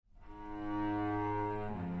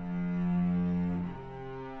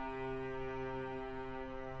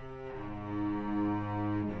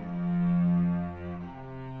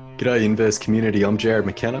G'day Inverse community, I'm Jared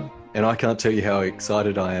McKenna, and I can't tell you how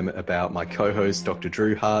excited I am about my co-host Dr.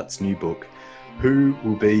 Drew Hart's new book, Who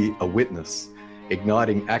Will Be a Witness?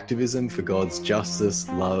 Igniting Activism for God's Justice,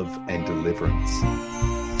 Love and Deliverance.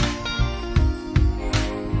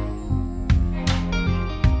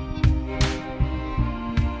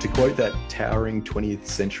 To quote that towering 20th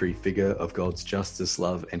century figure of God's justice,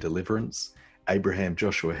 love and deliverance, Abraham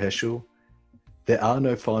Joshua Heschel, there are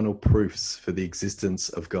no final proofs for the existence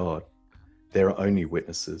of God. There are only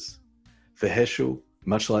witnesses. For Heschel,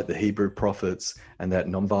 much like the Hebrew prophets and that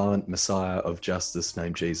nonviolent Messiah of justice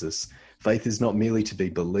named Jesus, faith is not merely to be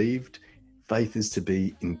believed, faith is to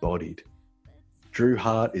be embodied. Drew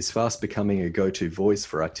Hart is fast becoming a go-to voice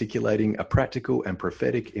for articulating a practical and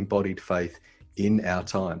prophetic embodied faith in our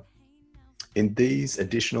time. In these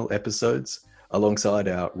additional episodes, alongside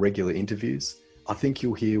our regular interviews, I think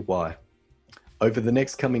you'll hear why. Over the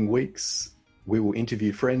next coming weeks, we will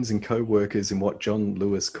interview friends and co-workers in what John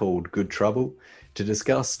Lewis called Good Trouble to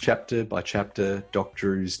discuss chapter by chapter Doc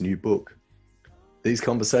Drew's new book. These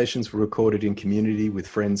conversations were recorded in community with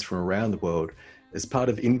friends from around the world as part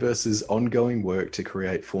of Inverse's ongoing work to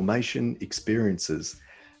create formation experiences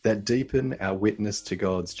that deepen our witness to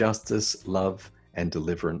God's justice, love, and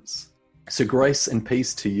deliverance. So grace and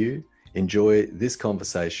peace to you. Enjoy this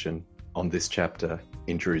conversation on this chapter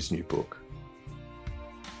in Drew's new book.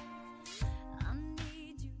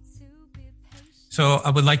 So I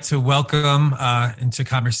would like to welcome into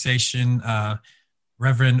conversation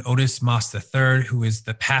Reverend Otis Moss III, who is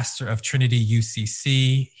the pastor of Trinity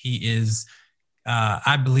UCC. He is,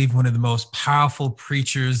 I believe, one of the most powerful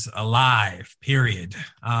preachers alive, period.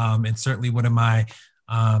 And certainly one of my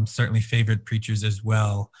certainly favorite preachers as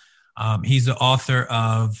well. He's the author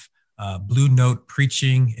of Blue Note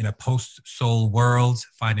Preaching in a Post-Soul World,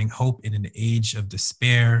 Finding Hope in an Age of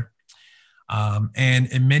Despair. And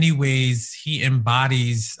in many ways, he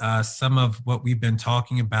embodies some of what we've been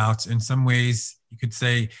talking about. In some ways, you could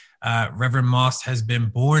say Reverend Moss has been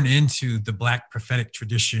born into the Black prophetic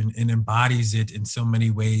tradition and embodies it in so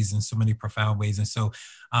many ways, in so many profound ways. And so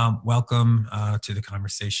welcome to the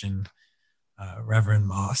conversation, Reverend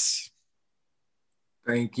Moss.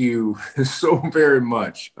 Thank you so very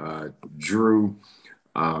much, Drew.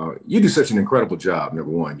 You do such an incredible job.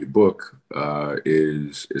 Number one, your book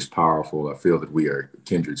is powerful. I feel that we are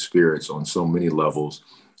kindred spirits on so many levels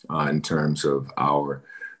in terms of our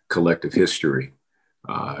collective history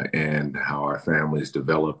and how our families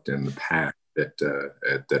developed and the path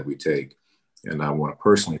that we take. And I want to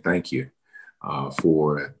personally thank you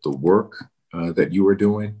for the work that you are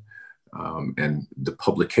doing and the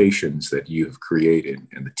publications that you've created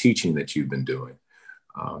and the teaching that you've been doing.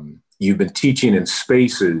 You've been teaching in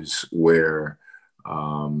spaces where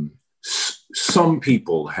some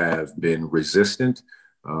people have been resistant,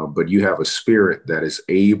 but you have a spirit that is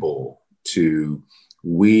able to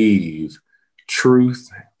weave truth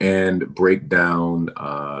and break down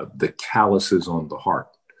the calluses on the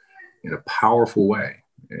heart in a powerful way.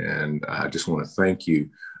 And I just want to thank you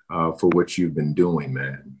for what you've been doing,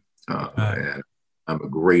 man. And I'm a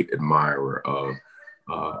great admirer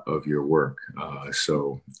of your work.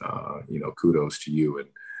 So kudos to you and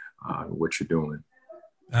what you're doing.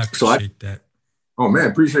 I appreciate that. Oh man,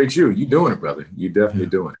 appreciate you. You doing it, brother. You definitely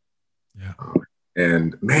doing it. Yeah.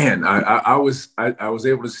 And man, I was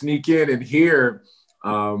able to sneak in and hear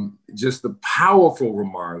just the powerful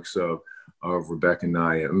remarks of Rebecca and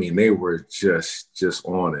Naya. I mean, they were just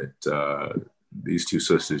on it. These two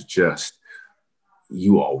sisters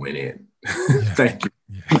you all went in. Yeah. Thank you.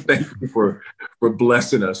 Yeah. Thank you for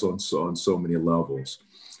blessing us on so many levels.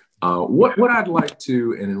 What I'd like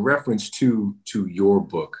to, and in reference to your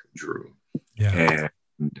book, Drew, yeah,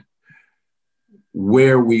 and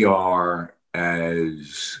where we are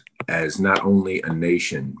as not only a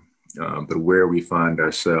nation, but where we find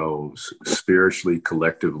ourselves spiritually,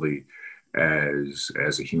 collectively, as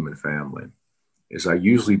a human family, as I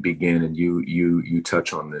usually begin, and you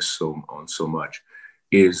touch on this so much,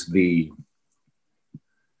 is the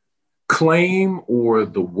claim or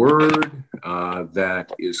the word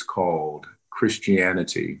that is called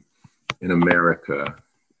Christianity in America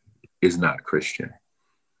is not Christian.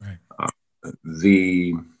 Right.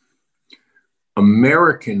 The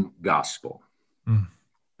American gospel,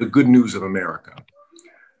 the good news of America,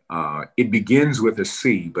 it begins with a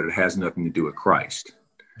C, but it has nothing to do with Christ.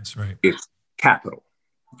 That's right. It's capital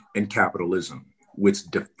and capitalism,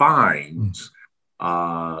 which defines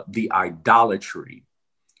the idolatry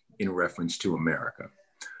in reference to America.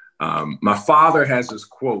 My father has this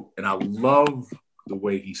quote, and I love the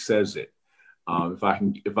way he says it. If I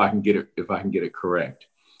can get it correct,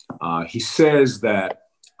 he says that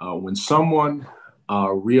when someone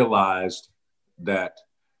realized that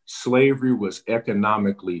slavery was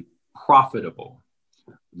economically profitable,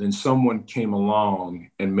 then someone came along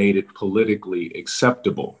and made it politically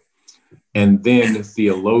acceptable. And then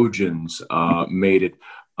theologians made it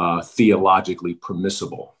theologically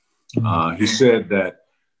permissible. He said that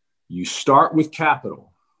you start with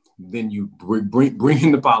capital, then you bring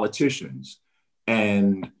in the politicians,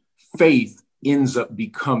 and faith ends up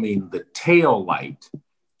becoming the tail light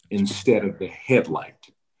instead of the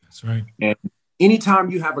headlight. That's right. And anytime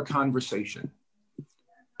you have a conversation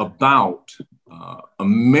about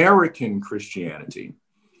American Christianity,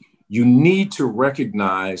 you need to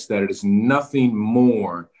recognize that it is nothing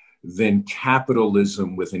more than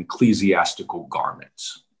capitalism with ecclesiastical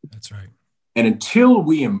garments. That's right. And until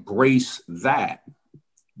we embrace that,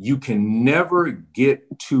 you can never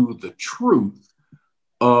get to the truth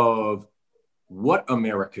of what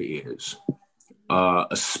America is,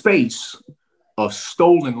 a space of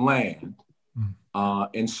stolen land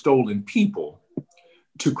and stolen people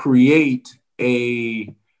to create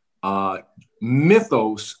a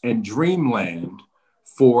mythos and dreamland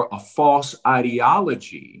for a false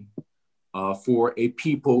ideology for a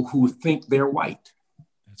people who think they're white.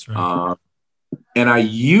 That's right. And I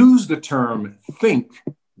use the term think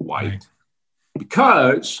white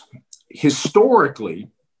because historically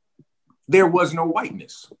there was no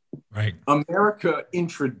whiteness. Right. America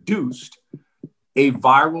introduced a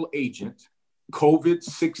viral agent,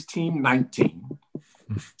 COVID-19,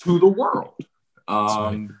 to the world.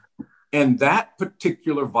 And that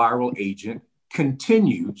particular viral agent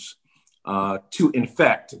continues to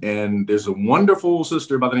infect. And there's a wonderful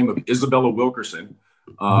sister by the name of Isabella Wilkerson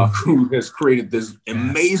who has created this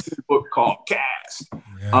amazing book called Cast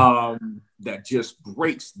that just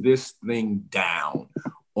breaks this thing down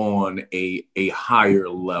on a higher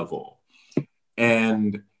level.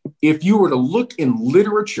 And if you were to look in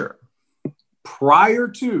literature prior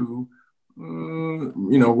to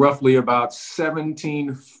roughly about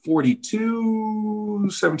 1742,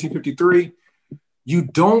 1753, you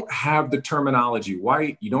don't have the terminology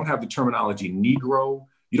white, you don't have the terminology Negro,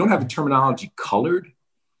 you don't have the terminology colored.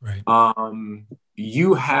 Right.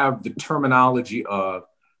 You have the terminology of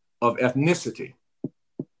ethnicity,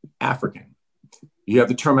 African. You have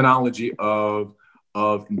the terminology of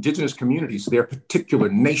indigenous communities, their particular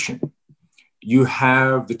nation. You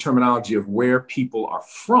have the terminology of where people are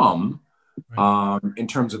from, in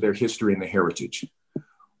terms of their history and their heritage.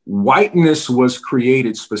 Whiteness was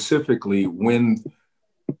created specifically when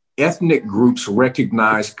ethnic groups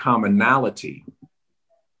recognized commonality,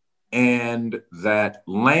 and that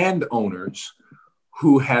landowners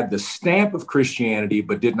who had the stamp of Christianity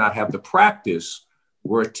but did not have the practice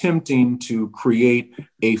were attempting to create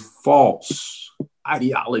a false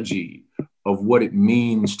ideology of what it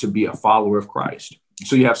means to be a follower of Christ.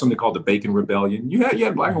 So you have something called the Bacon Rebellion. You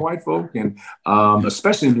had black and white folk, and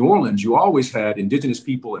especially in New Orleans, you always had indigenous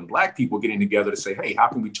people and black people getting together to say, hey, how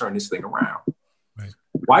can we turn this thing around? Right.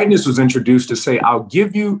 Whiteness was introduced to say, I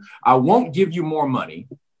won't give you more money.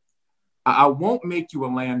 I won't make you a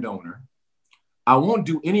landowner. I won't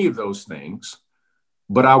do any of those things,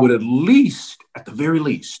 but I would at the very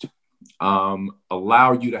least,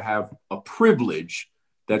 allow you to have a privilege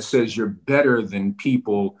that says you're better than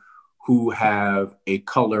people who have a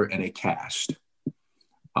color and a caste.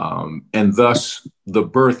 And thus the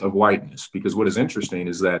birth of whiteness. Because what is interesting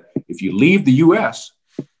is that if you leave the US,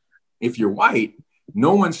 if you're white,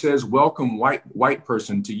 no one says, welcome white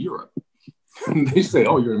person to Europe. They say,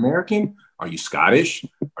 oh, you're American? Are you Scottish?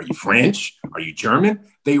 Are you French? Are you German?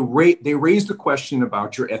 They raise the question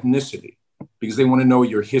about your ethnicity because they want to know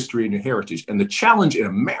your history and your heritage. And the challenge in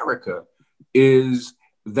America is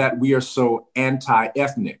that we are so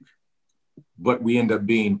anti-ethnic, but we end up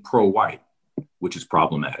being pro-white, which is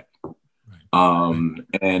problematic. Right.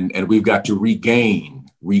 And we've got to regain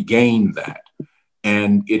that.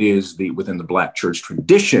 And it is within the Black church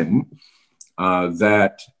tradition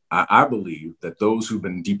that I believe that those who've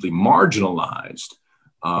been deeply marginalized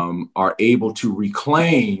are able to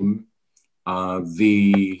reclaim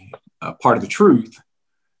the part of the truth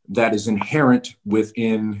that is inherent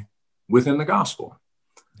within the gospel.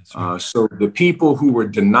 Right. So the people who were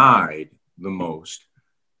denied the most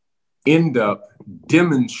end up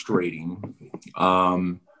demonstrating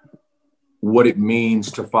what it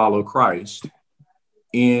means to follow Christ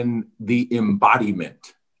in the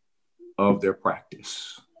embodiment of their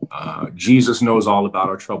practice. Jesus knows all about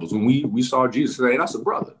our troubles. When we saw Jesus today, that's a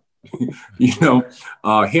brother.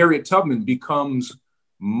 Harriet Tubman becomes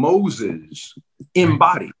Moses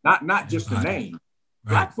embodied, not just a name.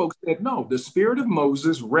 Right. Black folks said, no, the spirit of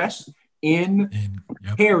Moses rests in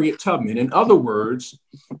Yep. Harriet Tubman. In other words,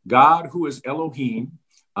 God, who is Elohim,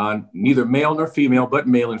 neither male nor female, but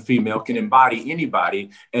male and female, can embody anybody,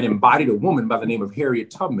 and embodied a woman by the name of Harriet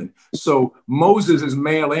Tubman. So Moses is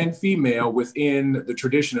male and female within the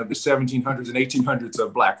tradition of the 1700s and 1800s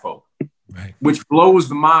of Black folk, Right. which blows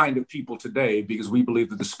the mind of people today because we believe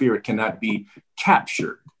that the spirit cannot be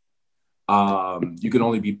captured. You can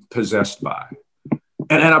only be possessed by.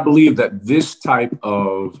 And I believe that this type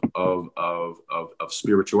of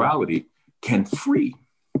spirituality can free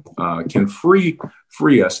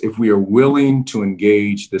us if we are willing to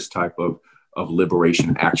engage this type of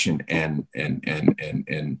liberation action and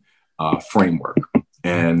framework.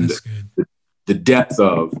 And the depth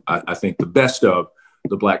of, I think the best of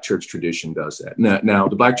the Black church tradition does that. Now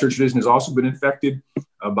the Black church tradition has also been infected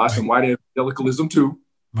by some white evangelicalism too.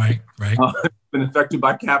 Right. Been infected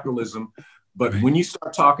by capitalism. But when you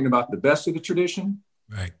start talking about the best of the tradition,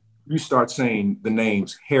 you start saying the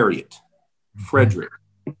names Harriet, Frederick,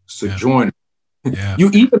 Sojourner. Yeah. You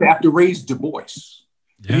even have to raise Du Bois.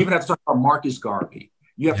 Yeah. You even have to talk about Marcus Garvey.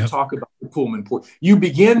 You have to talk about the Pullman Port. You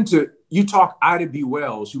talk Ida B.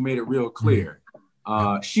 Wells, who made it real clear.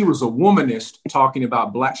 She was a womanist talking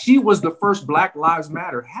about Black. She was the first Black Lives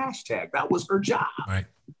Matter hashtag. That was her job. Right.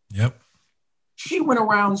 Yep. She went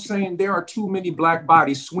around saying there are too many Black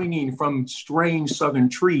bodies swinging from strange Southern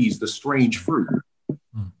trees, the strange fruit.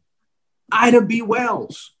 Ida B.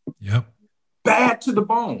 Wells. Yep. Bad to the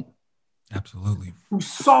bone. Absolutely. Who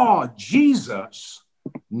saw Jesus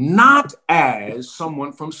not as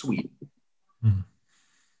someone from Sweden,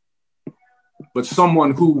 but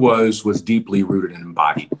someone who was deeply rooted and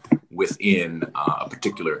embodied within a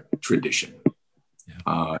particular tradition.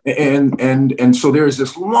 And so there is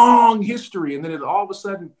this long history, and then all of a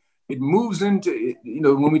sudden it moves into,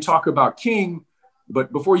 when we talk about King,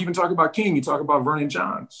 but before you even talk about King, you talk about Vernon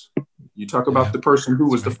Johns. You talk about the person who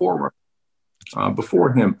was the forerunner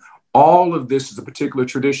before him. All of this is a particular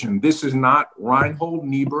tradition. This is not Reinhold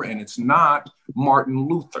Niebuhr, and it's not Martin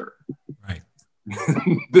Luther. Right.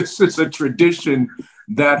 This is a tradition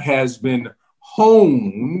that has been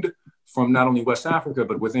honed from not only West Africa,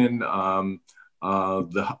 but within the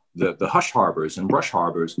hush harbors and brush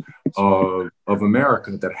harbors of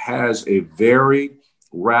America, that has a very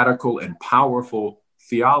radical and powerful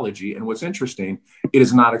theology. And what's interesting, it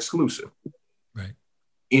is not exclusive. Right.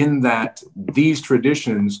 In that these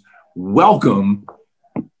traditions welcome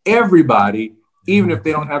everybody, even if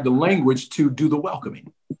they don't have the language to do the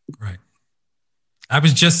welcoming. Right. I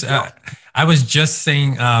was just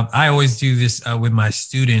saying, I always do this with my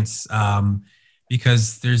students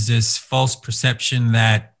because there's this false perception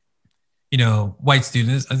that, white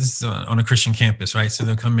students, this is on a Christian campus, right? So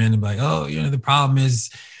they'll come in and be like, oh, the problem is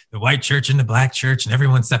the white church and the Black church and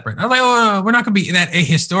everyone's separate. I'm like, oh, we're not going to be that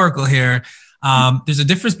ahistorical here. There's a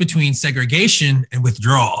difference between segregation and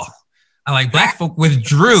withdrawal. Black folk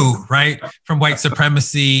withdrew, right, from white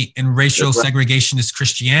supremacy and racial segregationist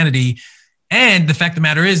Christianity. And the fact of the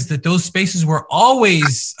matter is that those spaces were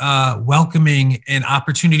always welcoming and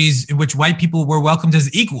opportunities in which white people were welcomed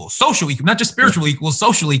as equals, social equals, not just spiritual equals,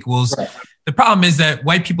 social equals. Right. The problem is that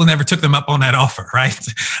white people never took them up on that offer, right?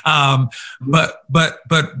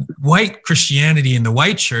 But white Christianity in the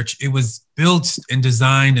white church, it was built and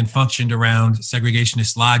designed and functioned around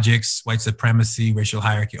segregationist logics, white supremacy, racial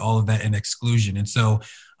hierarchy, all of that, and exclusion. And so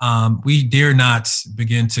we dare not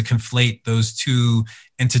begin to conflate those two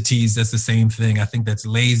entities as the same thing. I think that's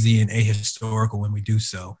lazy and ahistorical when we do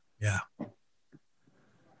so. Yeah.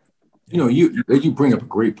 You bring up a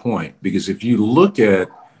great point, because if you look at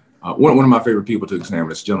one of my favorite people to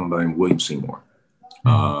examine is a gentleman named William Seymour.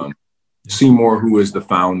 Seymour, who is the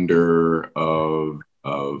founder of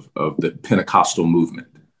the Pentecostal movement,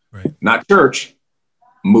 right? Not church,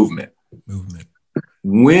 movement.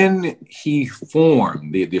 When he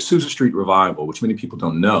formed the Azusa Street Revival, which many people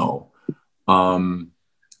don't know,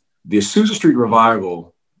 the Azusa Street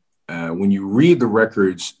Revival, when you read the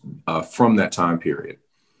records from that time period,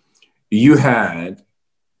 you had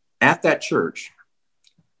at that church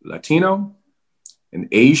Latino and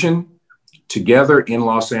Asian together in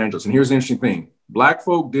Los Angeles. And here's the interesting thing. Black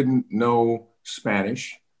folk didn't know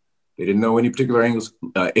Spanish. They didn't know any particular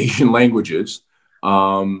Asian languages.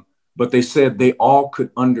 But they said they all could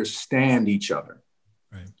understand each other.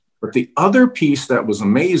 Right. But the other piece that was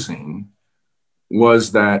amazing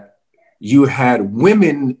was that you had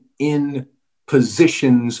women in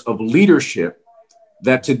positions of leadership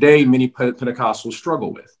that today many Pentecostals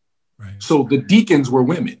struggle with. Right. So the deacons were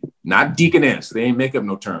women, not deaconess. They ain't make up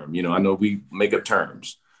no term. I know we make up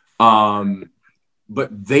terms.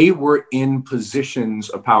 But they were in positions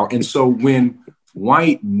of power. And so when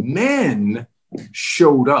white men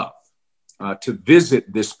showed up to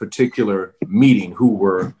visit this particular meeting, who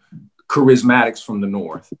were charismatics from the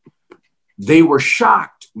North, they were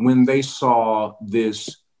shocked when they saw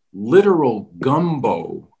this literal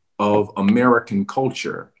gumbo of American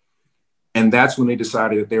culture. And that's when they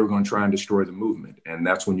decided that they were going to try and destroy the movement. And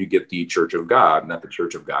that's when you get the Church of God, not the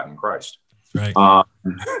Church of God in Christ. Right.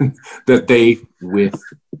 That they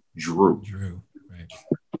withdrew. Right.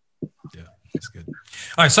 Yeah, that's good.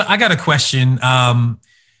 All right, so I got a question.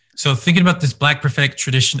 So thinking about this Black prophetic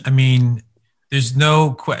tradition, I mean, there's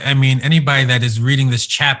no, anybody that is reading this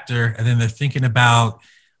chapter and then they're thinking about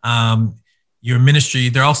your ministry,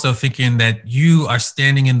 they're also thinking that you are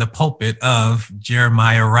standing in the pulpit of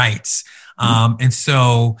Jeremiah writes. And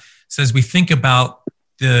so as we think about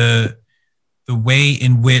the way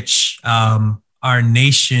in which our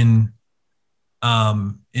nation,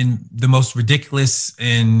 in the most ridiculous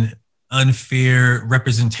and unfair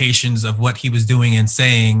representations of what he was doing and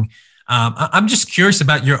saying, I'm just curious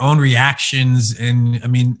about your own reactions and,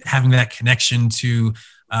 having that connection to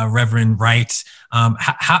Reverend Wright.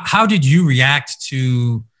 How did you react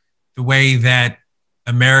to the way that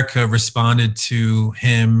America responded to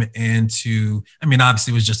him and to,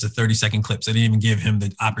 obviously it was just a 30-second clip, so I didn't even give him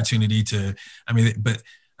the opportunity to, but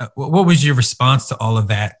what was your response to all of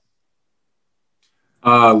that?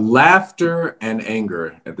 Laughter and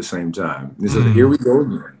anger at the same time. He said, here we go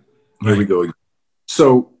again. Here we go again.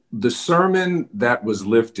 So the sermon that was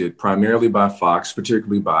lifted primarily by Fox,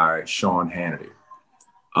 particularly by Sean Hannity,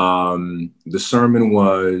 the sermon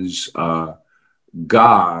was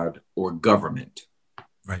God or government.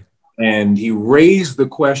 Right. And he raised the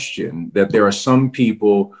question that there are some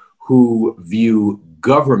people who view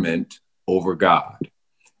government over God.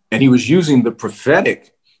 And he was using the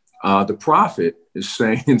prophetic. The prophet is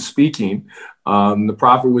saying, speaking, the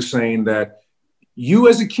prophet was saying that you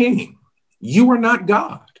as a king, you are not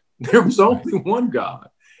God. There was only one God.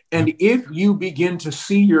 And if you begin to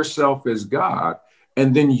see yourself as God,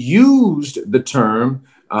 and then used the term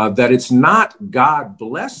that it's not God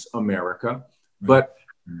bless America, but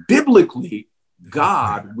biblically,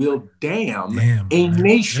 God will damn a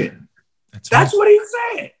nation. That's what he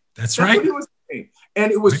said. That's right. What he was saying.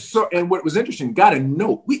 And it was so, and what was interesting, got a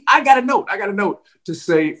note. I got a note to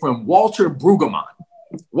say from Walter Brueggemann.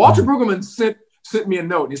 Walter Brueggemann sent me a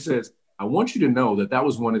note, and he says, I want you to know that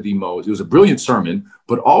was one of the most, it was a brilliant sermon,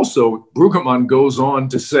 but also Brueggemann goes on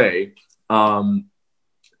to say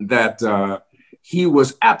that he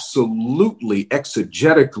was absolutely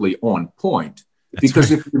exegetically on point.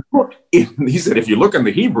 Because if you look, he said, if you look in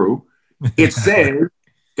the Hebrew, it says,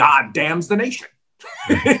 God damns the nation.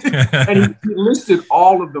 And he listed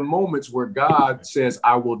all of the moments where God says,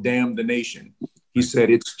 I will damn the nation. He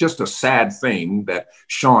said, it's just a sad thing that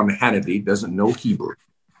Sean Hannity doesn't know Hebrew.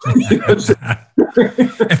 And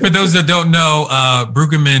for those that don't know,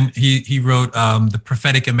 Brueggemann, he wrote The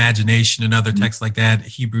Prophetic Imagination and other texts like that,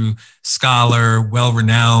 Hebrew scholar,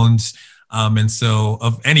 well-renowned. And so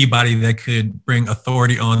of anybody that could bring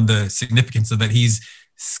authority on the significance of that, he's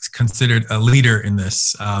considered a leader in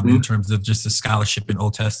this in terms of just the scholarship in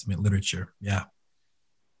Old Testament literature. Yeah.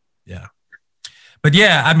 Yeah. But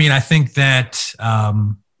yeah, I think that,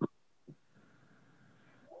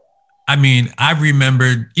 I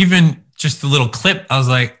remembered even just the little clip, I was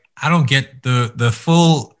like, I don't get the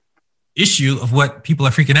full issue of what people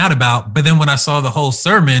are freaking out about. But then when I saw the whole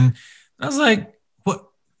sermon, I was like, what?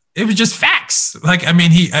 It was just facts. Like,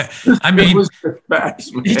 it was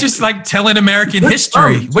facts, man. He's just like telling American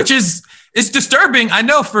history, which is disturbing. I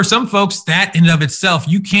know for some folks that in and of itself,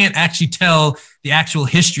 you can't actually tell the actual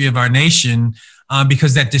history of our nation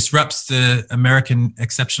because that disrupts the American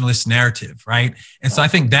exceptionalist narrative, right? And so I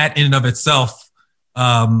think that in and of itself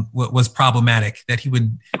was problematic, that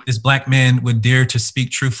this Black man would dare to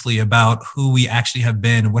speak truthfully about who we actually have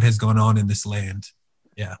been and what has gone on in this land.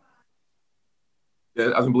 Yeah.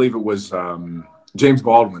 I believe it was James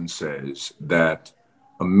Baldwin says that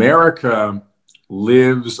America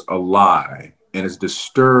lives a lie and is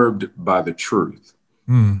disturbed by the truth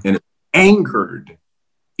and is angered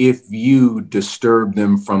if you disturb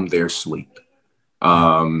them from their sleep.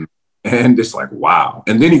 And it's like, wow.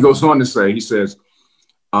 And then he goes on to say, he says,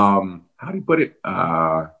 how do you put it?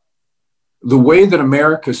 The way that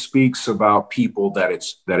America speaks about people that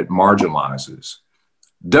it marginalizes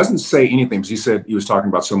doesn't say anything. He said he was talking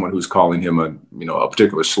about someone who's calling him a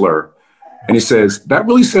particular slur. And he says, that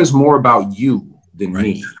really says more about you than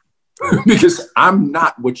me, because I'm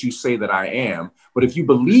not what you say that I am. But if you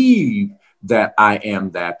believe that I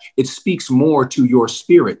am that, it speaks more to your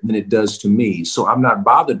spirit than it does to me. So I'm not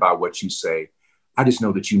bothered by what you say. I just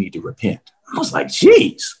know that you need to repent. I was like,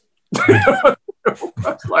 geez. I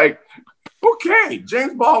was like, okay,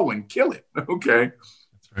 James Baldwin, kill it. Okay.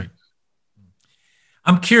 That's right.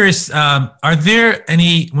 I'm curious, are there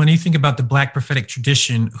any, when you think about the Black prophetic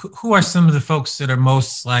tradition, who are some of the folks that are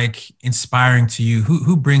most like inspiring to you?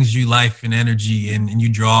 Who brings you life and energy and you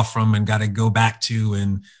draw from and got to go back to?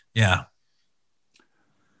 And yeah.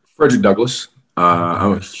 Frederick Douglass.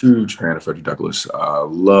 I'm a huge fan of Frederick Douglass.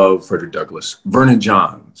 Love Frederick Douglass. Vernon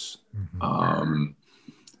Johns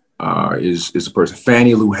is a person.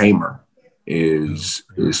 Fannie Lou Hamer is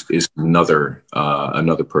another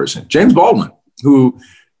person. James Baldwin, who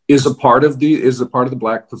is a part of the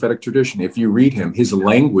Black prophetic tradition. If you read him, his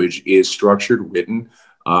language is structured, written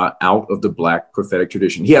out of the Black prophetic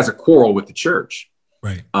tradition. He has a quarrel with the church,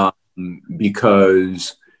 right?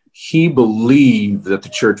 Because he believed that the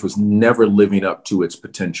church was never living up to its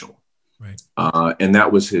potential, right? And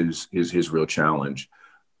that was his real challenge.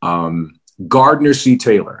 Gardner C.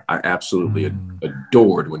 Taylor, I absolutely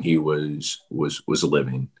adored when he was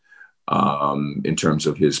living. In terms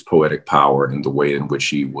of his poetic power and the way in which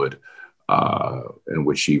he would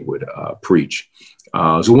preach.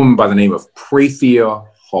 There's a woman by the name of Prathia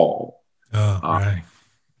Hall. Oh, right.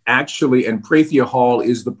 Actually, and Prathia Hall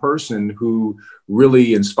is the person who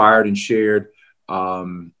really inspired and shared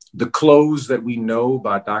the close that we know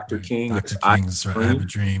by Dr. Right. King. Dr. King's I Have a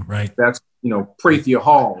Dream, right? That's, Prathia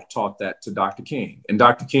Hall taught that to Dr. King. And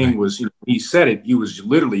Dr. King was, he said it, he was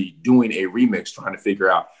literally doing a remix, trying to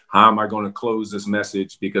figure out, how am I going to close this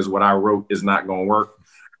message? Because what I wrote is not going to work.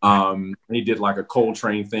 He did like a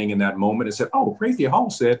Coltrane thing in that moment and said, oh, Prathia Hall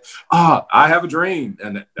said, I have a dream.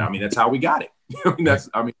 And that's how we got it.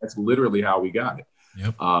 That's literally how we got it.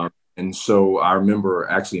 Yep. And so I remember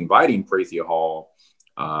actually inviting Prathia Hall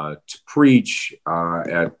to preach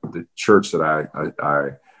at the church that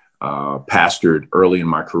I pastored early in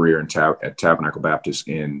my career at Tabernacle Baptist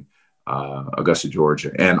in Augusta,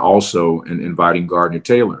 Georgia, and also in inviting Gardner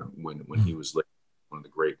Taylor when he was one of the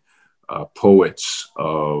great poets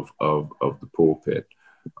of the pulpit,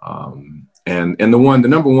 and the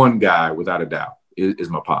number one guy without a doubt is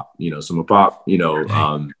my pop. So my pop,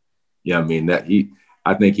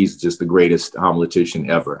 I think he's just the greatest homiletician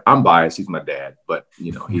ever. I'm biased; he's my dad, but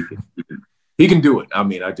he can do it.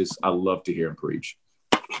 I love to hear him preach.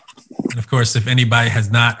 And of course, if anybody has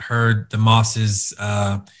not heard the Mosses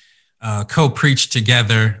co-preach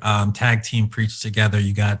together, tag team preach together,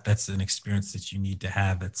 that's an experience that you need to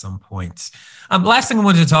have at some point. The last thing I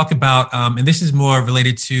wanted to talk about, and this is more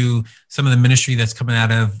related to some of the ministry that's coming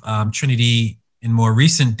out of Trinity in more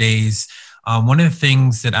recent days. One of the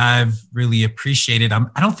things that I've really appreciated,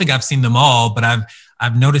 I don't think I've seen them all, but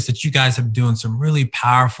I've noticed that you guys have doing some really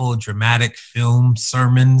powerful, dramatic film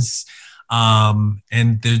sermons.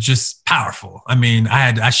 And they're just powerful.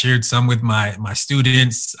 I shared some with my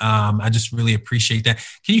students. I just really appreciate that.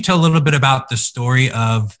 Can you tell a little bit about the story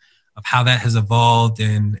of how that has evolved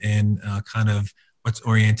and kind of what's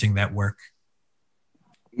orienting that work?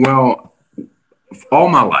 Well, all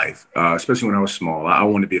my life, especially when I was small, I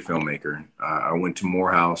wanted to be a filmmaker. I went to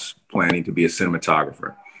Morehouse planning to be a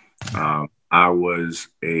cinematographer. I was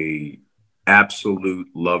a absolute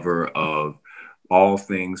lover of all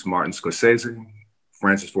things Martin Scorsese,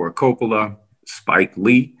 Francis Ford Coppola, Spike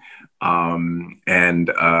Lee, and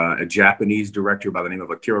a Japanese director by the name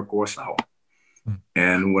of Akira Kurosawa.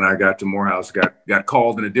 And when I got to Morehouse, got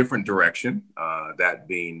called in a different direction, that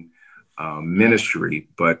being ministry,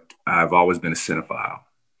 but I've always been a cinephile.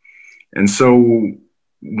 And so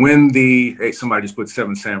when somebody just put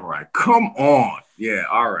Seven Samurai, come on. Yeah,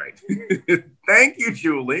 all right. Thank you,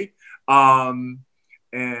 Julie. And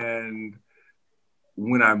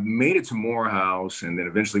when I made it to Morehouse and then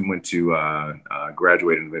eventually went to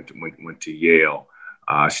graduated and went to Yale,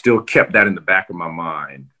 I still kept that in the back of my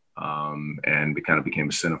mind and kind of became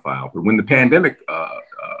a cinephile. But when the pandemic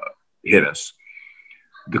hit us,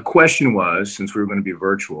 the question was, since we were going to be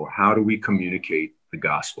virtual, how do we communicate the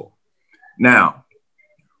gospel? Now,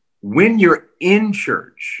 when you're in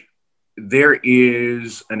church, there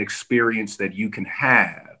is an experience that you can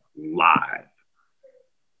have live.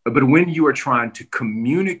 But when you are trying to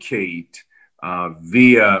communicate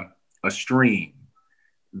via a stream,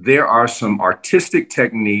 there are some artistic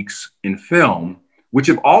techniques in film which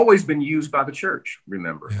have always been used by the church,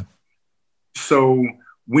 remember. Yeah. So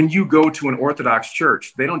when you go to an Orthodox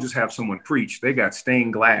church, they don't just have someone preach. They got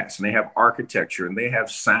stained glass and they have architecture and they have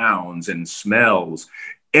sounds and smells.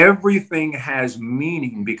 Everything has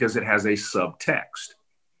meaning because it has a subtext.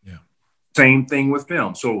 Yeah. Same thing with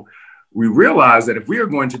film. So we realized that if we are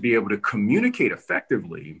going to be able to communicate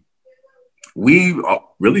effectively, we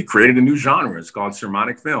really created a new genre. It's called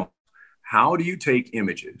sermonic film. how do you take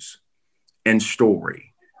images and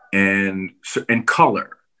story and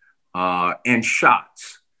color and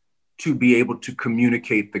shots to be able to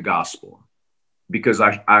communicate the gospel? Because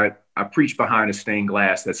I preach behind a stained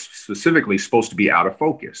glass that's specifically supposed to be out of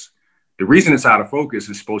focus. The reason it's out of focus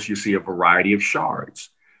is supposed to see a variety of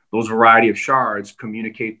shards. Those variety of shards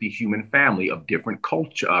communicate the human family of different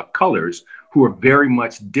colors who are very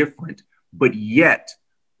much different, but yet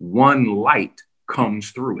one light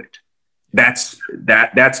comes through it. That's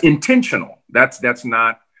intentional. That's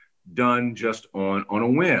not done just on a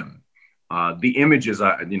whim. The images,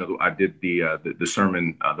 I did the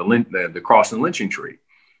sermon, the cross and lynching tree.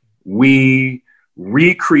 We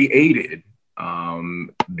recreated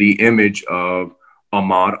the image of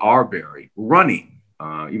Ahmaud Arbery running,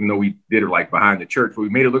 even though we did it like behind the church, but we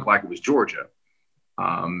made it look like it was Georgia,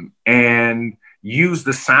 and used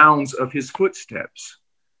the sounds of his footsteps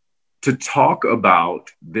to talk about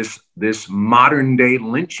this modern day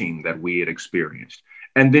lynching that we had experienced,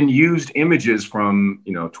 and then used images from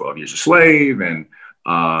 12 Years a Slave and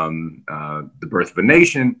The Birth of a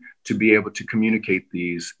Nation to be able to communicate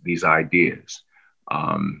these ideas.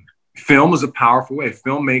 Film is a powerful way.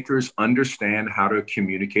 Filmmakers understand how to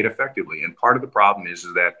communicate effectively. And part of the problem is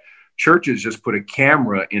that churches just put a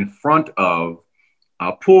camera in front of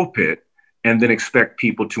a pulpit and then expect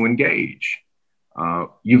people to engage.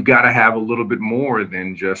 You've got to have a little bit more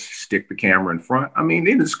than just stick the camera in front. I mean,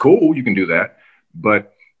 it's cool, you can do that,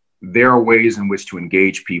 but there are ways in which to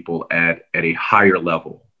engage people at a higher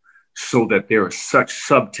level so that there is such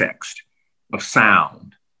subtext of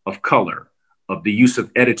sound, of color, of the use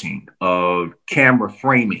of editing, of camera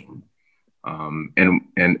framing,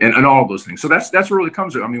 and all of those things. So that's where it really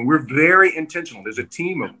comes to. I mean, we're very intentional. There's a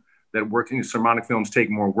team that works in Sermonic Films take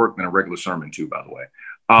more work than a regular sermon too, by the way.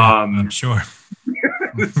 I'm sure.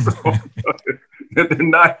 So, they're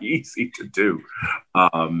not easy to do.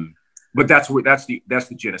 But that's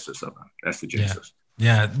the genesis of them. That's the genesis.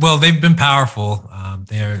 Yeah. Well, they've been powerful.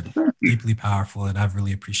 They're deeply powerful, and I've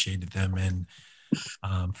really appreciated them. And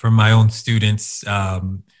from my own students,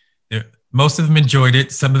 most of them enjoyed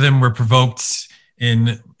it. Some of them were provoked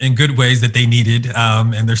in good ways that they needed,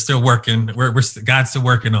 and they're still working. God's still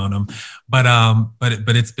working on them, but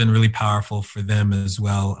it's been really powerful for them as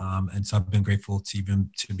well. And so I've been grateful to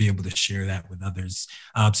be able to share that with others.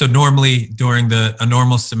 So normally during a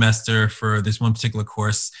normal semester for this one particular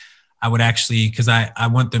course, I would actually, because I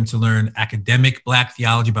want them to learn academic Black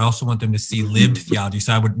theology, but I also want them to see lived theology.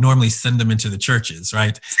 So I would normally send them into the churches,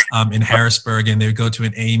 right? In Harrisburg, and they would go to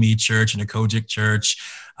an AME church and a Kojic church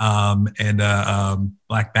and a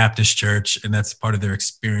Black Baptist church, and that's part of their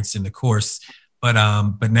experience in the course. But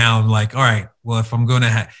now I'm like, all right, well, if I'm going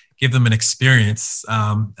to give them an experience,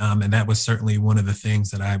 and that was certainly one of the things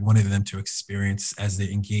that I wanted them to experience as they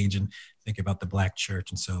engage and think about the Black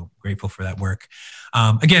church. And so grateful for that work.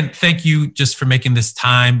 Again, thank you just for making this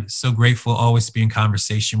time. So grateful always to be in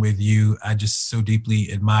conversation with you. I just so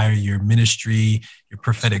deeply admire your ministry, your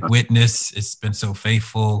prophetic witness. It's been so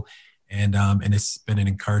faithful, and it's been an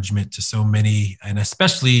encouragement to so many, and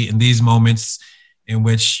especially in these moments in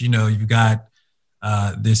which, you've got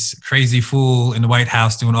this crazy fool in the White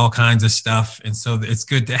House doing all kinds of stuff. And so it's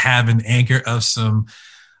good to have an anchor of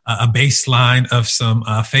a baseline of some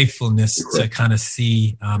faithfulness to kind of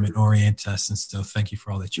see and orient us. And so thank you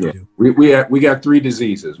for all that you do. We got 3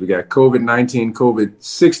 diseases. We got COVID-19,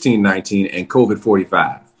 COVID-16-19, and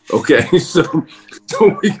COVID-45. Okay. So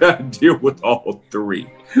we got to deal with all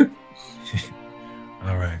 3.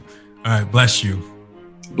 All right. Bless you.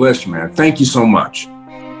 Bless you, man. Thank you so much.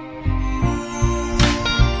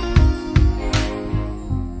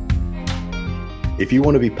 If you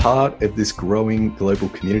want to be part of this growing global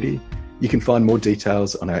community, you can find more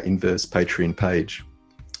details on our Inverse Patreon page.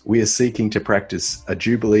 We are seeking to practice a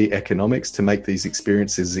Jubilee economics to make these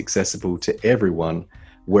experiences accessible to everyone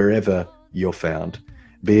wherever you're found,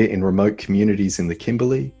 be it in remote communities in the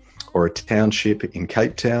Kimberley, or a township in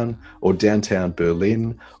Cape Town, or downtown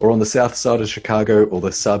Berlin, or on the south side of Chicago, or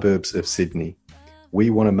the suburbs of Sydney.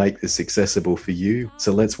 We want to make this accessible for you,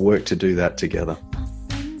 so let's work to do that together.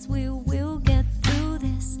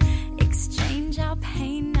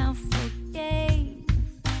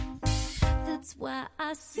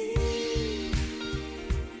 I see